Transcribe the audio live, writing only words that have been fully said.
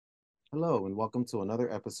Hello, and welcome to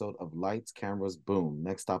another episode of Lights, Cameras, Boom,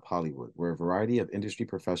 Next Stop Hollywood, where a variety of industry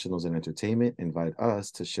professionals in entertainment invite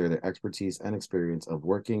us to share their expertise and experience of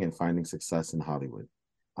working and finding success in Hollywood.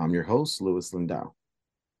 I'm your host, Luis Lindao.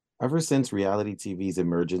 Ever since reality TV's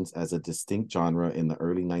emergence as a distinct genre in the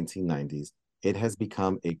early 1990s, it has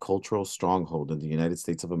become a cultural stronghold in the United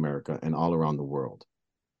States of America and all around the world.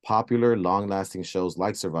 Popular, long lasting shows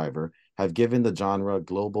like Survivor have given the genre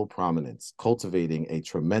global prominence, cultivating a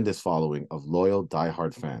tremendous following of loyal,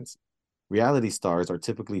 die-hard fans. Reality stars are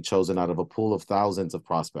typically chosen out of a pool of thousands of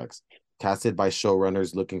prospects, casted by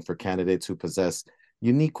showrunners looking for candidates who possess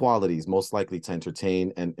unique qualities most likely to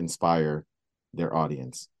entertain and inspire their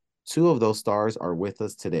audience. Two of those stars are with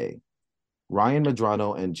us today. Ryan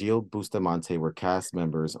Medrano and Geo Bustamante were cast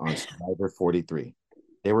members on Survivor 43.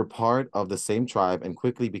 They were part of the same tribe and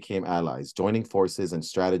quickly became allies, joining forces and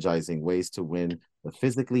strategizing ways to win the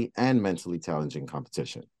physically and mentally challenging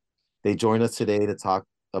competition. They join us today to talk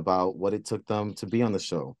about what it took them to be on the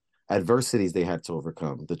show, adversities they had to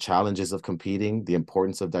overcome, the challenges of competing, the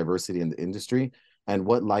importance of diversity in the industry, and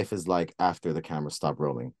what life is like after the cameras stop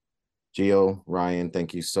rolling. Gio, Ryan,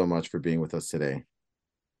 thank you so much for being with us today.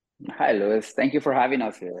 Hi, Louis. Thank you for having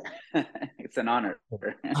us here. It's an honor.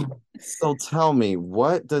 So tell me,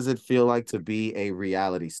 what does it feel like to be a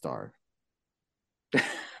reality star?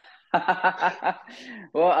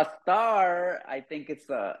 Well, a star, I think it's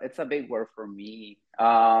a big word for me.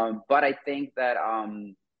 But I think that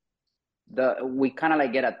the we kind of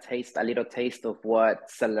like get a little taste of what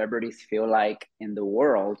celebrities feel like in the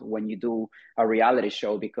world when you do a reality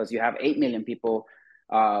show because you have 8 million people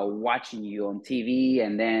watching you on TV,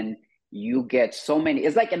 and then you get so many.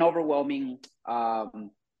 It's like an overwhelming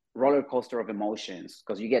roller coaster of emotions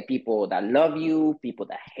because you get people that love you, people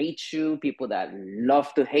that hate you, people that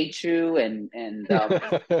love to hate you, and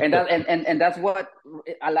that's what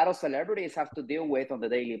a lot of celebrities have to deal with on the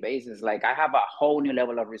daily basis. Like I have a whole new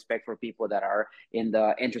level of respect for people that are in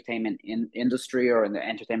the entertainment industry or in the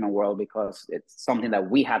entertainment world because it's something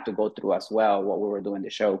that we had to go through as well while we were doing the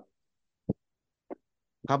show.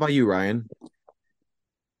 How about you, Ryan?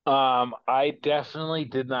 I definitely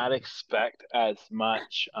did not expect as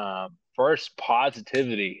much. First,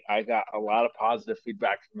 positivity. I got a lot of positive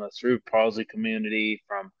feedback from the cerebral palsy community,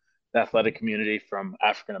 from the athletic community, from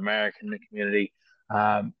African American community.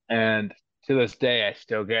 And to this day, I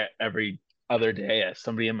still get every other day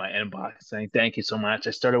somebody in my inbox saying, "Thank you so much.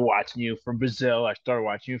 I started watching you from Brazil. I started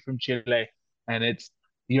watching you from Chile, and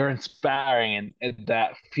you're inspiring." And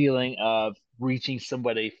that feeling of reaching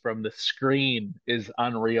somebody from the screen is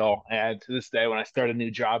unreal. And to this day, when I start a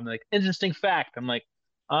new job, I'm like, interesting fact. I'm like,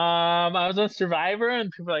 I was on Survivor,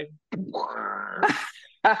 and people are like,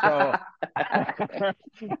 so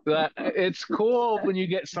it's cool when you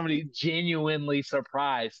get somebody genuinely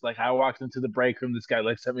surprised. Like I walked into the break room, this guy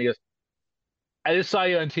looks at me, and goes, "I just saw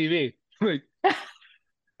you on TV." Like,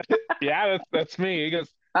 yeah, that's me. He goes,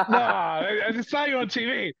 "No, I just saw you on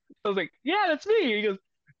TV." I was like, "Yeah, that's me." He goes,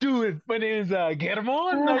 "Dude, my name is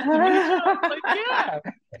Guillermo. Nice to meet you." I'm like, "Yeah."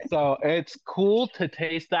 So it's cool to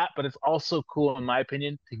taste that, but it's also cool, in my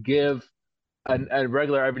opinion, to give a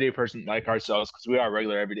regular everyday person like ourselves, because we are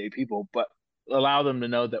regular everyday people, but allow them to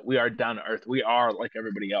know that we are down to earth. We are like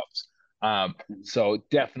everybody else. So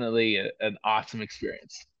definitely an awesome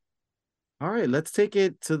experience. All right, let's take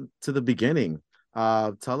it to the beginning.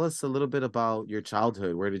 Tell us a little bit about your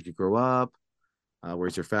childhood. Where did you grow up?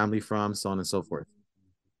 Where's your family from? So on and so forth.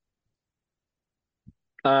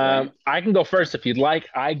 Right. I can go first if you'd like.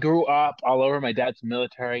 I grew up all over. My dad's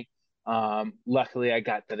military. Luckily, I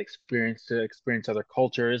got that experience to experience other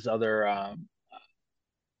cultures,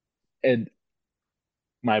 and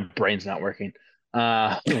my brain's not working.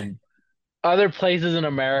 Uh, Other places in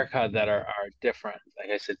America that are different,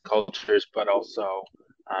 like I said, cultures, but also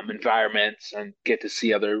environments, and get to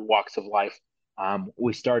see other walks of life.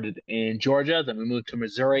 We started in Georgia, then we moved to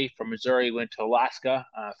Missouri. From Missouri, we went to Alaska,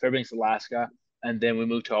 Fairbanks, Alaska, and then we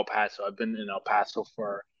moved to El Paso. I've been in El Paso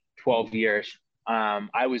for 12 years.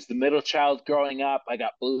 I was the middle child growing up. I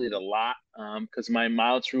got bullied a lot because my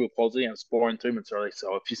mild cerebral palsy. I was born 3 months early,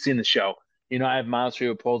 so if you've seen the show, you know I have mild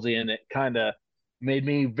cerebral palsy, and it kind of made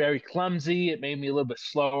me very clumsy. It made me a little bit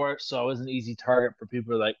slower, so I was an easy target for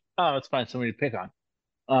people who are like, "Oh, let's find somebody to pick on."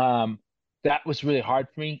 Um, that was really hard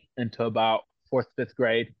for me until about fourth, fifth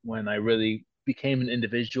grade when I really became an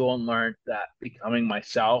individual and learned that becoming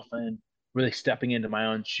myself and really stepping into my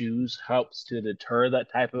own shoes helps to deter that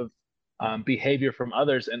type of behavior from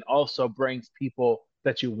others, and also brings people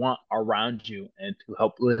that you want around you and to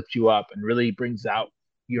help lift you up, and really brings out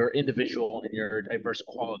your individual and your diverse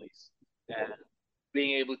qualities. And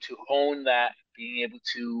being able to own that, being able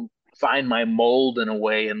to find my mold in a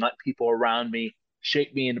way and let people around me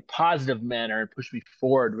shape me in a positive manner and push me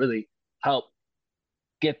forward, really help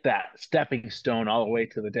get that stepping stone all the way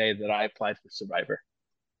to the day that I applied for Survivor.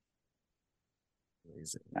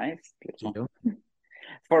 Amazing. Nice. Beautiful. Gio?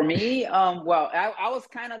 For me, well, I was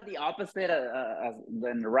kind of the opposite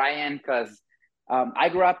than Ryan, because I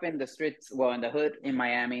grew up in the streets, well, in the hood in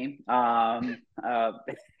Miami. In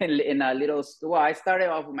a little, well, I started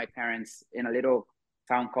off with my parents in a little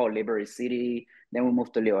town called Liberty City. Then we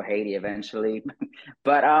moved to Little Haiti eventually.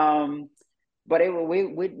 but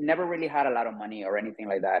we never really had a lot of money or anything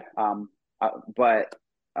like that. But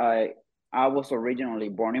I was originally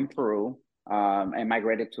born in Peru, and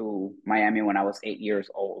migrated to Miami when I was 8 years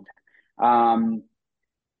old. Um,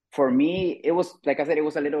 for me, it was, like I said, it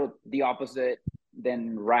was a little the opposite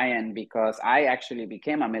than Ryan, because I actually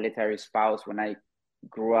became a military spouse when I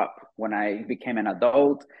grew up, when I became an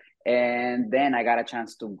adult. And then I got a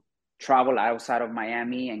chance to travel outside of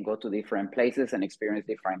Miami and go to different places and experience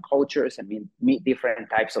different cultures and meet different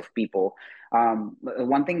types of people.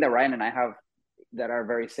 One thing that Ryan and I have that are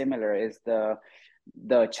very similar is the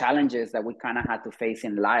challenges that we kind of had to face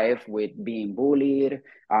in life with being bullied.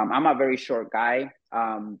 I'm a very short guy.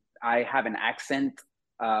 I have an accent.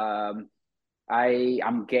 I'm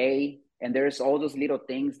gay, and there's all those little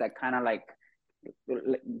things that kind of like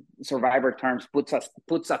Survivor terms puts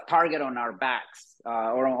a target on our backs,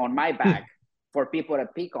 or on my back, for people to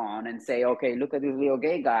pick on and say, okay, look at this little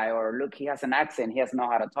gay guy, or look, he has an accent, he doesn't know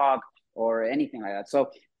how to talk, or anything like that. So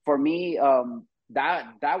for me,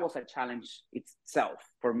 that was a challenge itself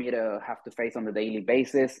for me to have to face on a daily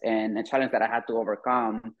basis, and a challenge that I had to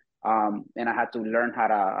overcome. And I had to learn how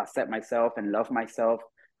to accept myself and love myself,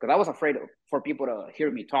 because I was afraid for people to hear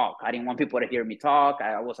me talk. I didn't want people to hear me talk.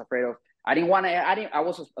 I was afraid of. I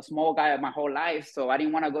was a small guy my whole life, so I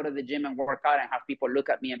didn't want to go to the gym and work out and have people look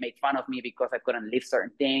at me and make fun of me because I couldn't lift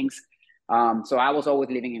certain things. So I was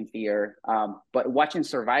always living in fear. But watching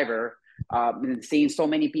Survivor, and seeing so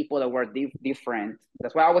many people that were different.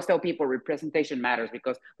 That's why I always tell people representation matters,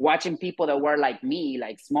 because watching people that were like me,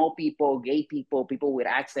 like small people, gay people, people with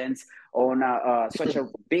accents on such a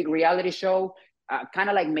big reality show, kind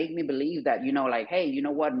of like made me believe that, like, hey, you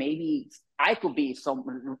know what, maybe I could be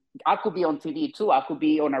on TV too. I could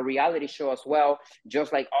be on a reality show as well,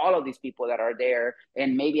 just like all of these people that are there.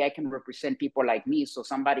 And maybe I can represent people like me, so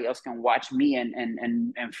somebody else can watch me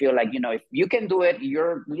and feel like, if you can do it,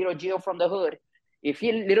 you're little Geo from the hood. If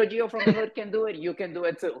little Geo from the hood can do it, you can do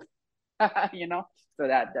it too. So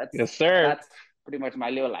Yes, sir. that's pretty much my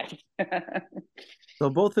little life. So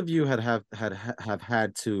both of you have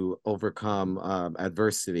had to overcome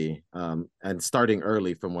adversity, and starting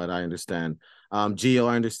early, from what I understand. Gio,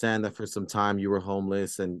 I understand that for some time you were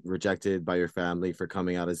homeless and rejected by your family for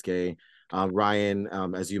coming out as gay. Ryan,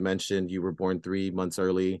 as you mentioned, you were born 3 months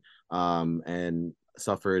early, and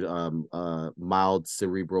suffered mild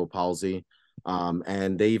cerebral palsy.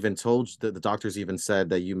 And they even told the doctors even said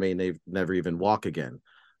that you may never even walk again.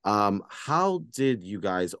 How did you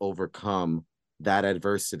guys overcome that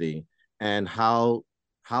adversity, and how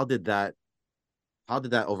did that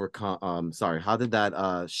overcome how did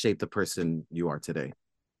that shape the person you are today?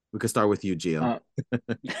 We could start with you, Gio.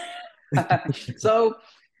 So,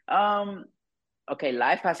 okay,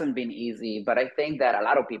 life hasn't been easy, but I think that a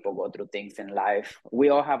lot of people go through things in life. We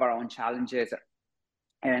all have our own challenges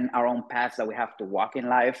and our own paths that we have to walk in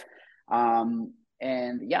life.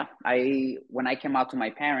 And yeah, when I came out to my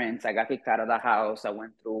parents, I got kicked out of the house. I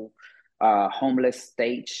went through a homeless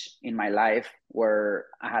stage in my life where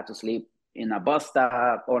I had to sleep in a bus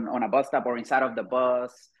stop, on a bus stop, or inside of the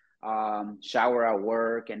bus, shower at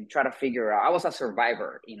work, and try to figure out. I was a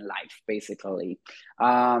survivor in life, basically.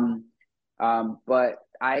 But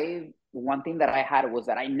one thing that I had was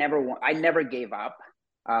that I never gave up.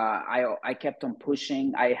 I kept on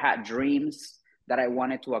pushing. I had dreams that I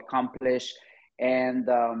wanted to accomplish, and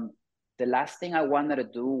the last thing I wanted to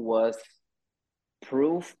do was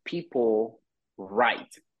prove people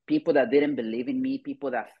right. People that didn't believe in me,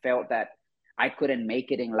 people that felt that I couldn't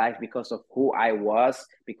make it in life because of who I was,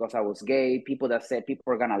 because I was gay. People that said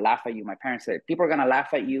people are gonna laugh at you. My parents said people are gonna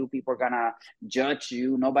laugh at you. People are gonna judge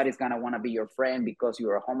you. Nobody's gonna want to be your friend because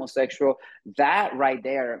you're a homosexual. That right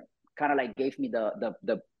there kind of like gave me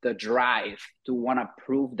the drive to want to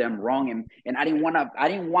prove them wrong, and I didn't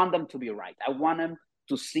want them to be right. I want them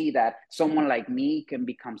to see that someone like me can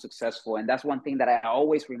become successful. And that's one thing that I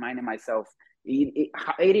always reminded myself. It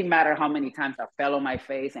didn't matter how many times I fell on my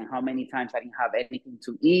face and how many times I didn't have anything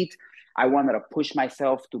to eat. I wanted to push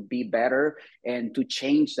myself to be better and to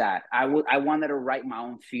change that. I wanted to write my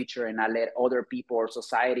own future and not let other people or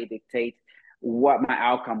society dictate what my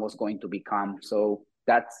outcome was going to become. So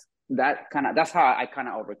that's how I kind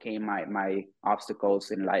of overcame my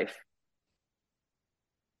obstacles in life.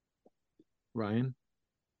 Ryan?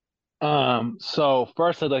 So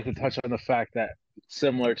first I'd like to touch on the fact that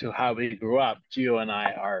similar to how we grew up, Gio and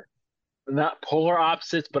I are not polar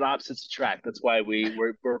opposites, but opposites attract. That's why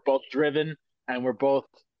we're both driven, and we're both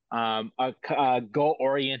goal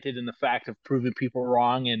oriented in the fact of proving people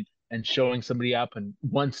wrong and showing somebody up and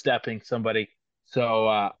one stepping somebody. So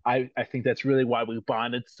I think that's really why we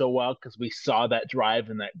bonded so well, because we saw that drive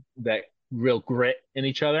and that real grit in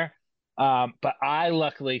each other. But I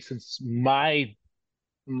luckily, since my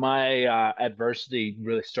adversity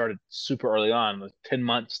really started super early on. Like 10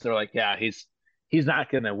 months, they're like, yeah, he's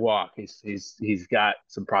not gonna walk. He's got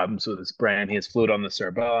some problems with his brain. He has fluid on the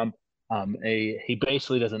cerebellum. He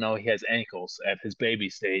basically doesn't know he has ankles at his baby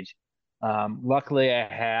stage. Luckily,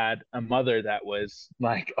 I had a mother that was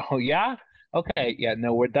like, oh yeah, okay, yeah,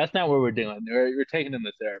 no, that's not what we're doing. We're taking him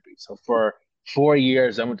to therapy. So for 4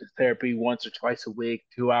 years, I went to therapy once or twice a week,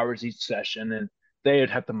 2 hours each session, and they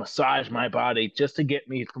would have to massage my body just to get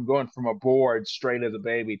me from going from a board straight as a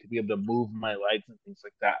baby to be able to move my legs and things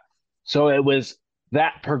like that. So it was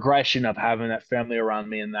that progression of having that family around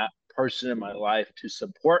me and that person in my life to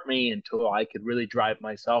support me until I could really drive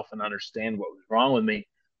myself and understand what was wrong with me.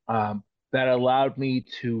 Um, that allowed me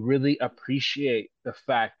to really appreciate the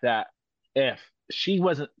fact that if she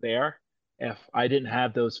wasn't there, if I didn't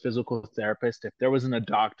have those physical therapists, if there wasn't a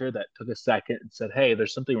doctor that took a second and said, "Hey,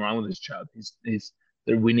 there's something wrong with this child. He's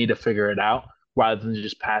we need to figure it out," rather than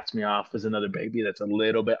just pass me off as another baby that's a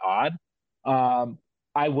little bit odd, um,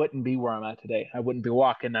 I wouldn't be where I'm at today. I wouldn't be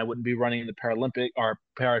walking. I wouldn't be running the Paralympic or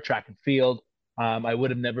para track and field. I would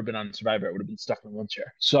have never been on Survivor. I would have been stuck in a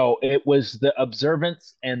wheelchair. So it was the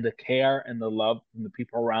observance and the care and the love from the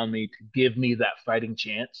people around me to give me that fighting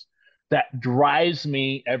chance that drives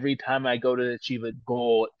me every time I go to achieve a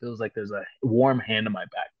goal. It feels like there's a warm hand on my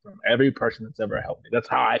back from every person that's ever helped me. That's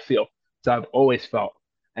how I feel. So I've always felt.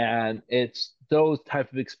 And it's those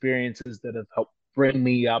type of experiences that have helped bring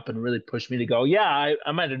me up and really push me to go, yeah,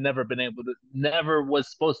 I might have never been able to, never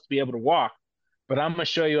was supposed to be able to walk, but I'm going to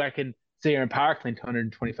show you I can sit here and power clean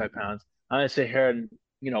 225 pounds. I'm going to sit here and,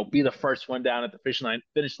 be the first one down at the finish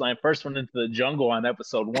line, first one into the jungle on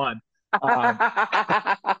episode 1. And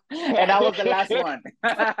I was the last one.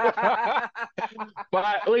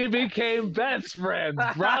 But we became best friends,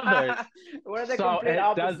 brothers. We're the complete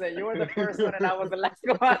opposite. You were the first one and I was the last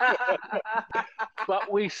one.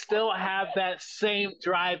 But we still have that same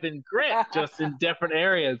drive and grit, just in different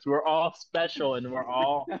areas. We're all special and we're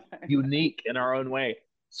all unique in our own way.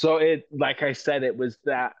 So it, like I said, it was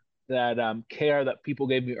that care that people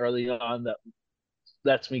gave me early on that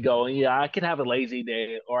lets me go, yeah, I can have a lazy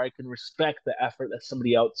day, or I can respect the effort that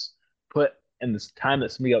somebody else put and this time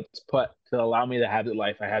that somebody else put to allow me to have the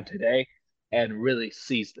life I have today and really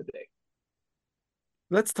seize the day.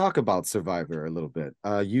 Let's talk about Survivor a little bit.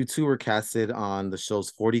 You two were casted on the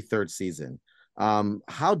show's 43rd season.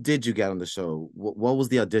 How did you get on the show? What was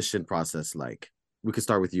the audition process like? We could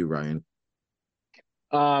start with you, Ryan.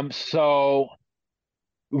 So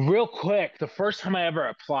real quick, the first time I ever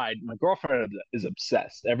applied, my girlfriend is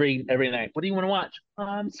obsessed. Every night, what do you want to watch?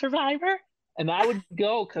 Survivor. And I would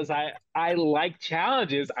go because I like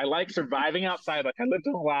challenges. I like surviving outside. Like I lived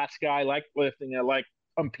in Alaska. I like lifting. I like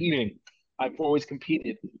competing. I've always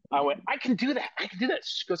competed. I went, I can do that. I can do that.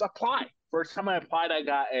 She goes, apply. First time I applied, I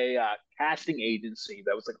got a casting agency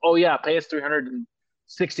that was like, oh yeah, pay us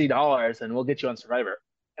 $360 and we'll get you on Survivor.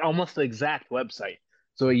 Almost the exact website.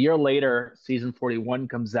 So a year later, season 41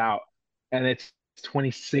 comes out and it's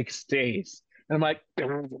 26 days. And I'm like,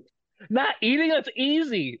 not eating, that's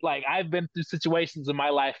easy. Like I've been through situations in my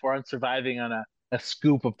life where I'm surviving on a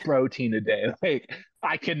scoop of protein a day. Like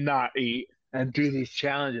I cannot eat and do these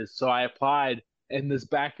challenges. So I applied in this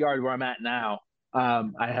backyard where I'm at now.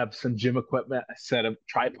 I have some gym equipment. I set a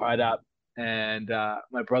tripod up, and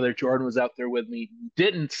my brother Jordan was out there with me.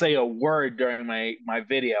 Didn't say a word during my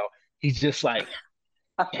video. He's just like,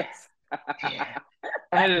 yeah, yeah.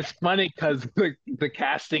 And it's funny because the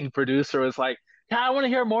casting producer was like, yeah, I want to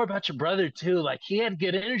hear more about your brother too. Like he had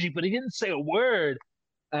good energy, but he didn't say a word.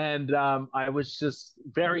 And I was just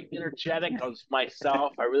very energetic. I was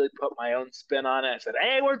myself. I really put my own spin on it. I said,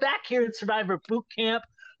 hey, we're back here at Survivor Boot Camp.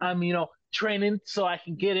 I'm, training so I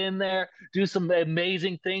can get in there, do some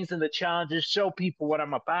amazing things in the challenges, show people what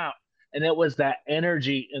I'm about. And it was that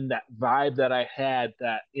energy and that vibe that I had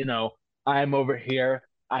that, I'm over here.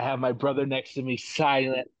 I have my brother next to me,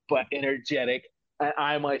 silent but energetic. And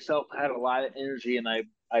I myself had a lot of energy, and I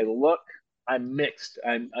look I'm mixed.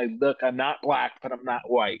 I'm not black, but I'm not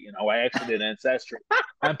white. I actually did ancestry.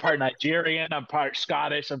 I'm part Nigerian. I'm part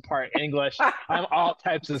Scottish. I'm part English. I'm all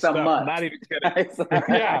types of It's a stuff. I'm mutt. not even kidding.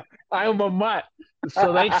 Yeah, I'm a mutt.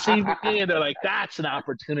 So they see me and they're like, that's an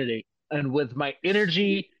opportunity. And with my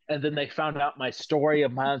energy, and then they found out my story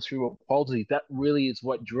of my cerebral palsy. That really is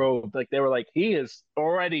what drove. Like they were like, he is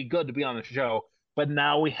already good to be on the show, but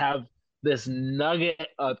now we have this nugget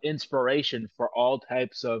of inspiration for all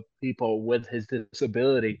types of people with his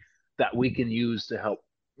disability that we can use to help,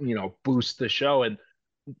 boost the show. And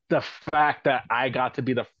the fact that I got to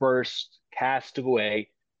be the first castaway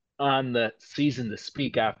on the season to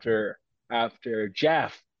speak after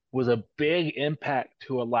Jeff was a big impact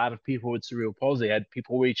to a lot of people with cerebral palsy. I had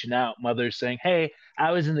people reaching out, mothers saying, "Hey,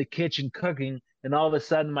 I was in the kitchen cooking, and all of a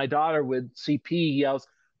sudden my daughter with CP yells,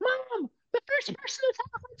 'Mom, the first person to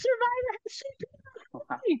talk on Survivor has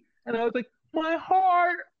CP.'" And I was like, "My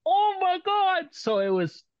heart, oh my God." So it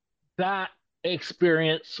was that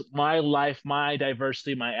experience, my life, my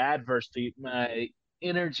diversity, my adversity, my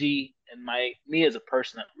energy, and me as a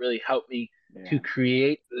person that really helped me to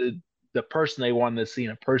create the person they wanted to see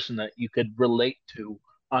and a person that you could relate to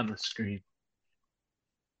on the screen.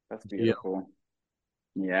 That's beautiful.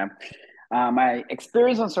 Yeah. My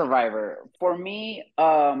experience on Survivor, for me,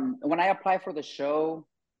 when I applied for the show,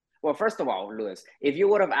 well, first of all, Luis, if you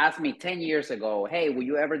would have asked me 10 years ago, hey, will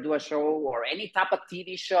you ever do a show or any type of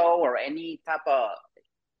TV show or any type of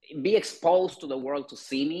be exposed to the world to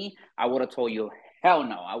see me, I would have told you, hell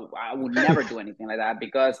no, I would never do anything like that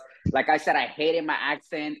because, like I said, I hated my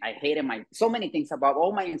accent. I hated so many things about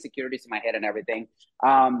all my insecurities in my head and everything.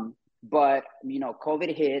 But,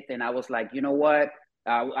 COVID hit and I was like, you know what?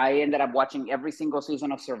 I ended up watching every single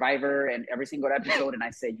season of Survivor and every single episode. And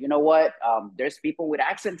I said, you know what? There's people with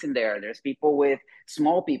accents in there. There's people with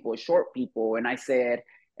small people, short people. And I said,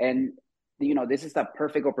 and this is the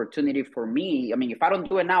perfect opportunity for me. I mean, if I don't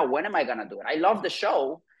do it now, when am I going to do it? I love the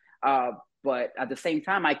show. But at the same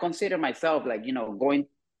time, I consider myself like, going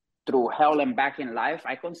through hell and back in life.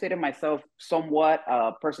 I consider myself somewhat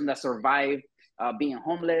a person that survived being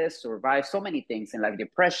homeless, survived so many things in like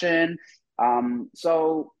depression.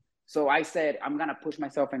 So I said, I'm going to push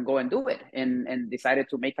myself and go and do it and decided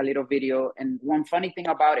to make a little video. And one funny thing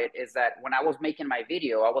about it is that when I was making my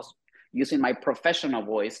video, I was using my professional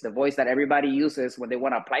voice, the voice that everybody uses when they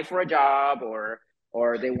want to apply for a job or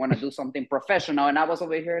they want to do something professional. And I was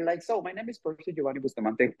over here like, so my name is Professor Giovanni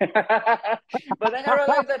Bustamante. But then I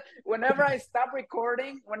realized that whenever I stopped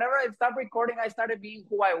recording, I started being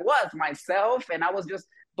who I was, myself. And I was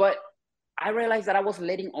but I realized that I was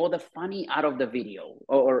letting all the funny out of the video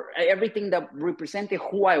or everything that represented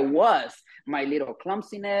who I was, my little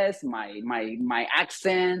clumsiness, my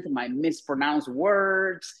accent, my mispronounced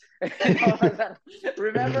words.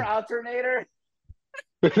 Remember Alternator?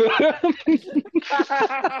 Sorry,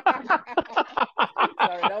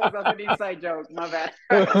 that was an inside joke. My bad.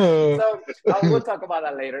 So we'll talk about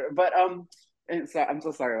that later. But so I'm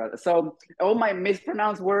so sorry about that. So all my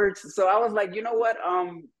mispronounced words. So I was like, you know what?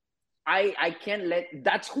 I can't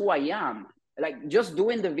that's who I am. Like just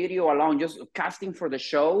doing the video alone, just casting for the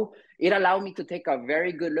show, it allowed me to take a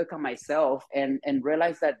very good look at myself and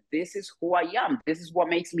realize that this is who I am. This is what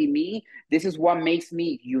makes me me. This is what makes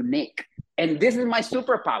me unique. And this is my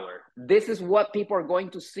superpower. This is what people are going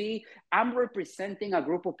to see. I'm representing a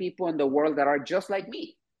group of people in the world that are just like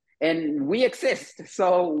me. And we exist.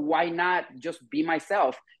 So why not just be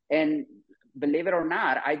myself? And believe it or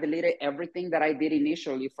not, I deleted everything that I did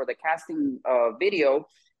initially for the casting video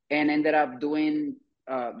and ended up doing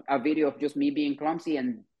a video of just me being clumsy,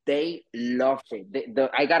 and they loved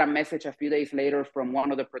it. I got a message a few days later from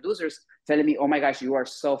one of the producers telling me, oh my gosh, you are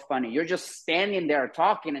so funny. You're just standing there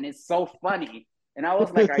talking and it's so funny. And I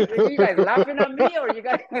was like, are you guys laughing at me or you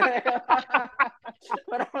guys?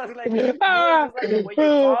 But I was like, just like the way you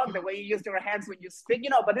talk, the way you use your hands when you speak,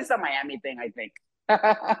 but this is a Miami thing, I think.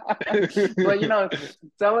 But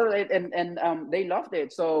so and they loved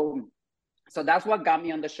it. So that's what got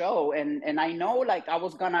me on the show. And I know like I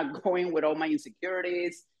was gonna go in with all my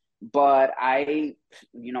insecurities, but I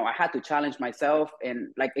had to challenge myself. And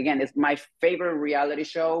like again, it's my favorite reality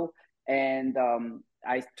show. And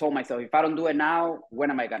I told myself, if I don't do it now, when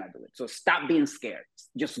am I gonna do it? So stop being scared.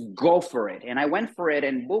 Just go for it. And I went for it,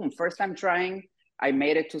 and boom, first time trying, I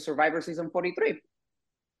made it to Survivor season 43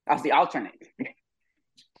 as the alternate.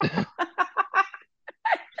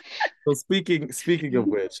 So speaking of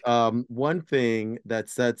which, one thing that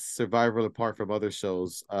sets Survivor apart from other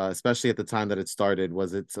shows, especially at the time that it started,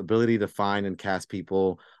 was its ability to find and cast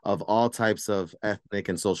people of all types of ethnic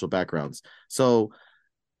and social backgrounds. So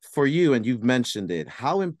for you, and you've mentioned it,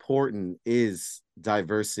 how important is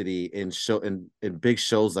diversity in big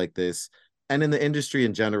shows like this and in the industry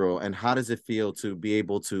in general? And how does it feel to be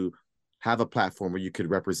able to have a platform where you could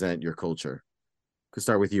represent your culture? Could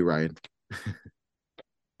start with you, Ryan.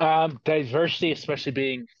 Diversity, especially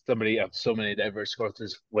being somebody of so many diverse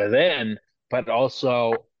cultures within, but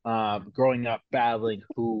also growing up battling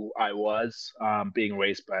who I was, being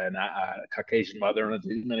raised by a Caucasian mother and a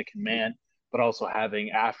Dominican man, but also having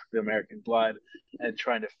African American blood and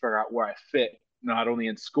trying to figure out where I fit, not only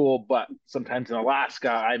in school, but sometimes in Alaska.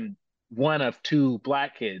 I'm one of two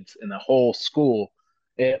black kids in the whole school.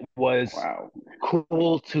 It was Wow.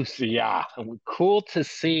 cool to see, yeah, cool to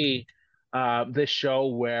see this show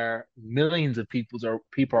where millions of people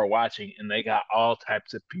are watching, and they got all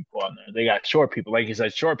types of people on there. They got short people, like you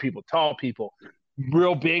said, short people, tall people,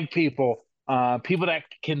 real big people, people that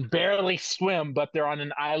can barely swim, but they're on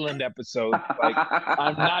an island episode. Like,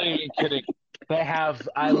 I'm not even kidding. They have.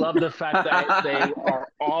 I love the fact that they are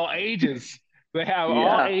all ages. They have all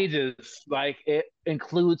Yeah. ages. Like, it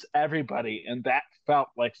includes everybody, and that felt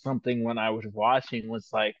like something when I was watching was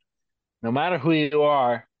like, no matter who you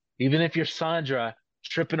are, even if you're Sandra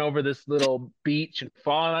tripping over this little beach and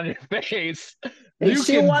falling on your face, And you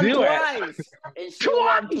she can won do it. twice. And she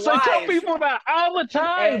won Twice. I tell twice. people that all the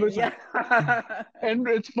time. And It's like, yeah. and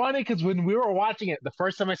it's funny because when we were watching it, the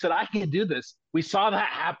first time I said, I can do this, we saw that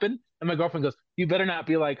happen. And my girlfriend goes, you better not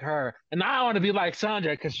be like her. And now I want to be like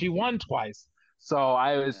Sandra because she won twice. So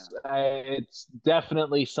it's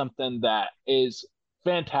definitely something that is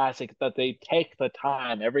fantastic that they take the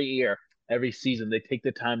time every year, every season, they take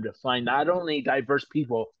the time to find not only diverse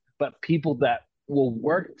people, but people that will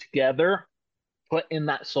work together, put in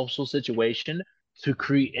that social situation to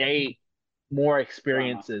create more Drama.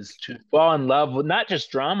 experiences, to fall in love with not just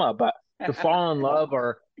drama, but to fall in love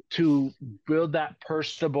or to build that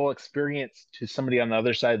personable experience to somebody on the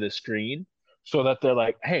other side of the screen so that they're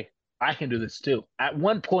like, hey, I can do this too. At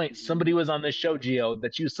one point, somebody was on this show, Geo,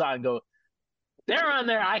 that you saw and go, they're on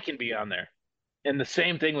there, I can be on there. And the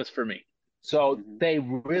same thing was for me. So Mhm. they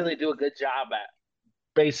really do a good job at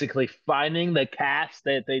basically finding the cast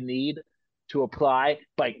that they need to apply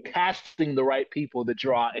by casting the right people to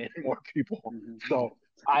draw in more people. Mhm. So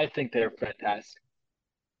I think they're fantastic.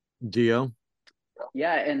 Gio?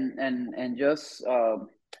 Yeah, and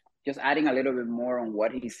just adding a little bit more on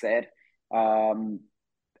what he said. Um,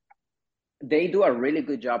 they do a really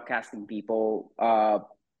good job casting people,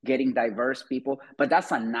 getting diverse people, but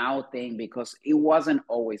that's a now thing because it wasn't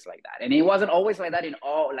always like that, and it wasn't always like that in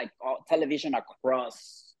all television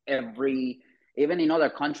across every, even in other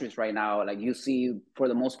countries right now. Like, you see, for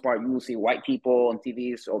the most part, you will see white people on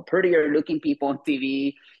TVs or prettier looking people on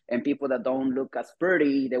TV, and people that don't look as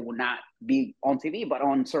pretty, they will not be on TV. But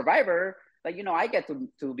on Survivor, like, I get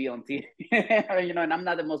to be on TV, and I'm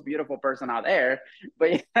not the most beautiful person out there,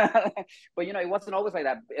 but but it wasn't always like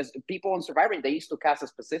that. As people on Survivor, they used to cast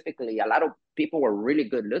specifically. A lot of people were really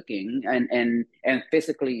good looking and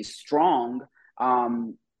physically strong.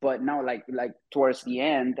 But now, like towards the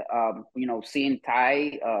end, seeing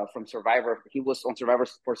Ty from Survivor, he was on Survivor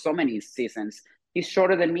for so many seasons. He's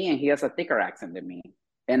shorter than me, and he has a thicker accent than me.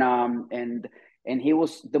 And he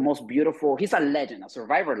was the most beautiful. He's a legend, a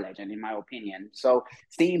Survivor legend, in my opinion. So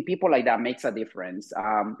seeing people like that makes a difference.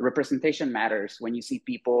 Representation matters when you see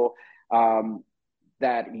people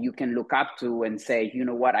that you can look up to and say, you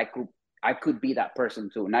know what, I could be that person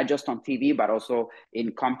too, not just on TV, but also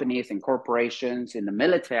in companies and corporations, in the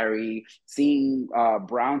military, seeing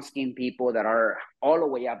brown skinned people that are all the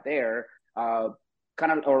way up there, or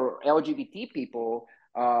LGBT people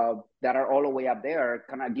that are all the way up there,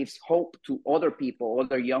 kind of gives hope to other people,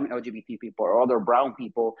 other young LGBT people or other brown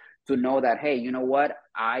people, to know that, hey, you know what,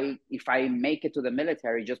 if I make it to the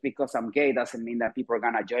military, just because I'm gay doesn't mean that people are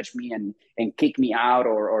gonna judge me and kick me out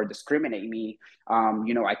or discriminate me.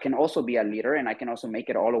 I can also be a leader, and I can also make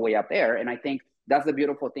it all the way up there. And I think that's the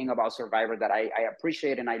beautiful thing about Survivor that I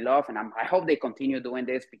appreciate and I love, and I hope they continue doing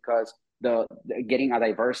this, because the getting a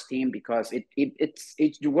diverse team, because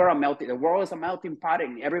we're a melting, the world is a melting pot,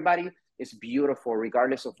 and everybody is beautiful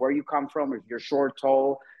regardless of where you come from, if you're short,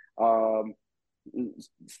 tall,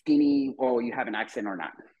 skinny, or you have an accent or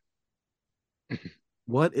not.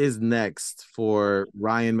 What is next for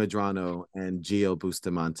Ryan Medrano and Geo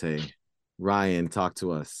Bustamante? Ryan, talk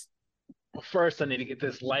to us. Well, first, I need to get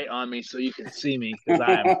this light on me so you can see me because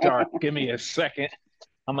I am dark. Give me a second.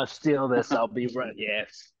 I'm gonna steal this. I'll be right.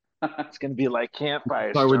 Yes, it's gonna be like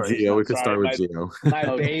campfire Start with stories. Geo. I'm We could sorry, start with my Geo.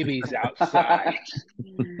 my Okay. baby's outside.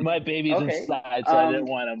 My baby's Okay. inside, so I didn't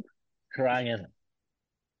want him crying.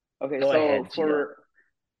 Okay. Go So ahead, Gio.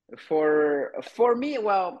 For me,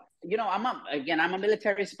 well, I'm a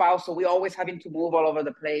military spouse, so we always having to move all over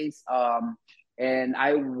the place. And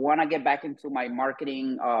I want to get back into my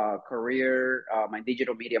marketing career, my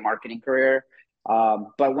digital media marketing career.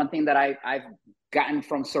 But one thing that I've gotten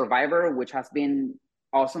from Survivor, which has been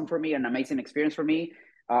awesome for me, an amazing experience for me,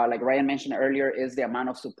 like Ryan mentioned earlier, is the amount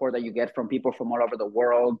of support that you get from people from all over the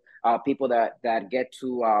world, people that get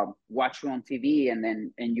to watch you on TV,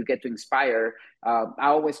 and you get to inspire. I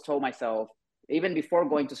always told myself, even before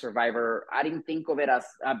going to Survivor, I didn't think of it as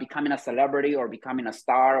becoming a celebrity or becoming a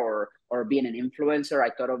star or being an influencer. I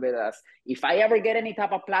thought of it as, if I ever get any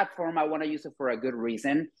type of platform, I want to use it for a good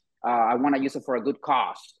reason. I want to use it for a good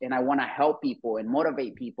cause, and I want to help people and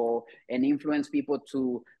motivate people and influence people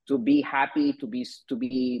to be happy, to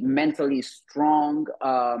be mentally strong,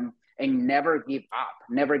 and never give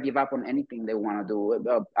up on anything they want to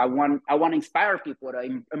do. I want to inspire people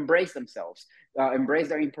to embrace themselves, embrace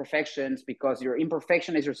their imperfections, because your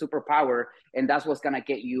imperfection is your superpower, and that's what's gonna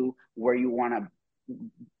get you where you want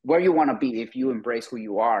to be if you embrace who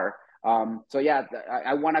you are. So yeah,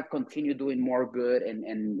 I want to continue doing more good and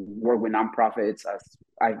work with nonprofits, as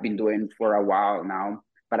I've been doing for a while now.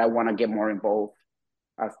 But I want to get more involved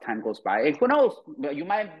as time goes by. And who knows? You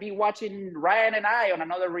might be watching Ryan and I on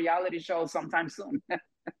another reality show sometime soon.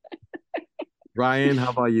 Ryan,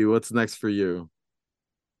 how about you? What's next for you?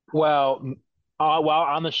 Well, while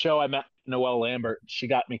on the show, I met Noelle Lambert. She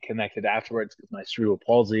got me connected afterwards with my cerebral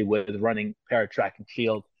palsy with running para track and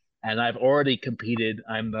field. And I've already competed.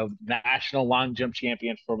 I'm the national long jump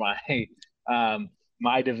champion for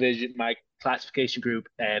my division, my classification group,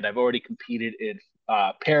 and I've already competed in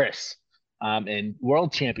Paris in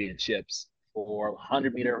world championships for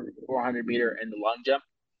 100-meter, 400-meter, and the long jump.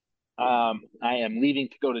 I am leaving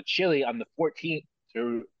to go to Chile on the 14th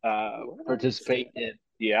to participate in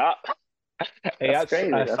That's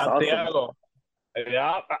crazy. That's awesome. Santiago.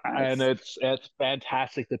 Yeah, and Nice. it's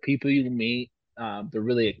fantastic. The people you meet, they're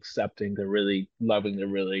really accepting, they're really loving, they're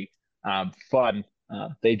really fun.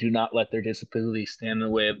 They do not let their disability stand in the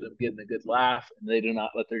way of them getting a good laugh, and they do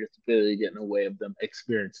not let their disability get in the way of them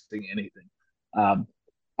experiencing anything. Um,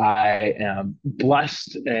 I am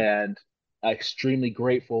blessed and extremely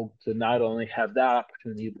grateful to not only have that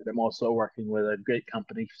opportunity, but I'm also working with a great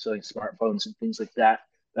company selling smartphones and things like that.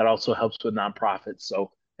 That also helps with nonprofits. So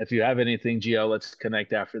if you have anything, Geo, let's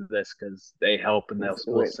connect after this, because they help, and Let's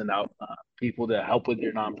do will it. send out people to help with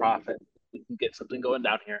your nonprofit. We can get something going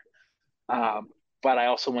down here. Um, but I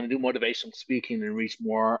also want to do motivational speaking and reach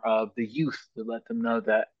more of the youth to let them know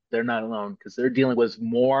that they're not alone, because they're dealing with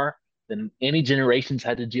more than any generations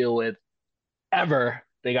had to deal with ever.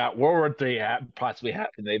 They got World War III possibly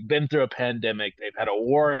happened. They've been through a pandemic. They've had a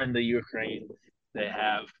war in the Ukraine. They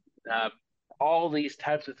have uh, all these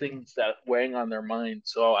types of things that weighing on their mind.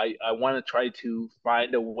 So I want to try to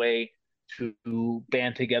find a way to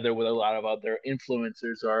band together with a lot of other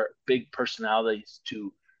influencers or big personalities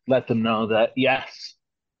to let them know that yes,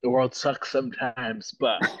 the world sucks sometimes,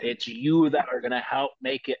 but it's you that are going to help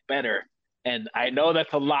make it better. And I know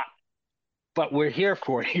that's a lot, but we're here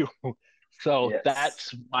for you. So Yes.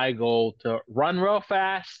 that's my goal, to run real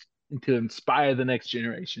fast and to inspire the next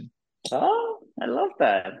generation. Oh, I love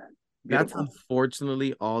that. That's Beautiful.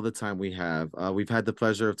 unfortunately all the time we have. We've had the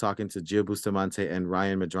pleasure of talking to Geo Bustamante and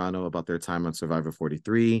Ryan Medrano about their time on Survivor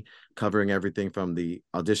 43, covering everything from the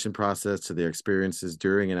audition process to their experiences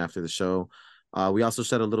during and after the show. We also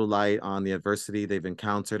shed a little light on the adversity they've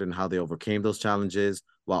encountered and how they overcame those challenges,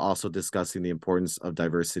 while also discussing the importance of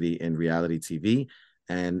diversity in reality TV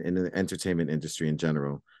and in the entertainment industry in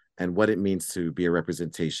general, and what it means to be a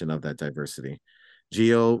representation of that diversity.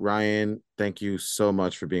 Geo, Ryan, thank you so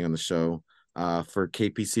much for being on the show. For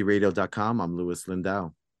kpcradio.com, I'm Luis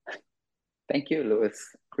Lindao. Thank you, Louis.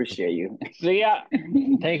 Appreciate you. So yeah,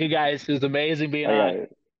 thank you guys. It was amazing being Oh, on. yeah.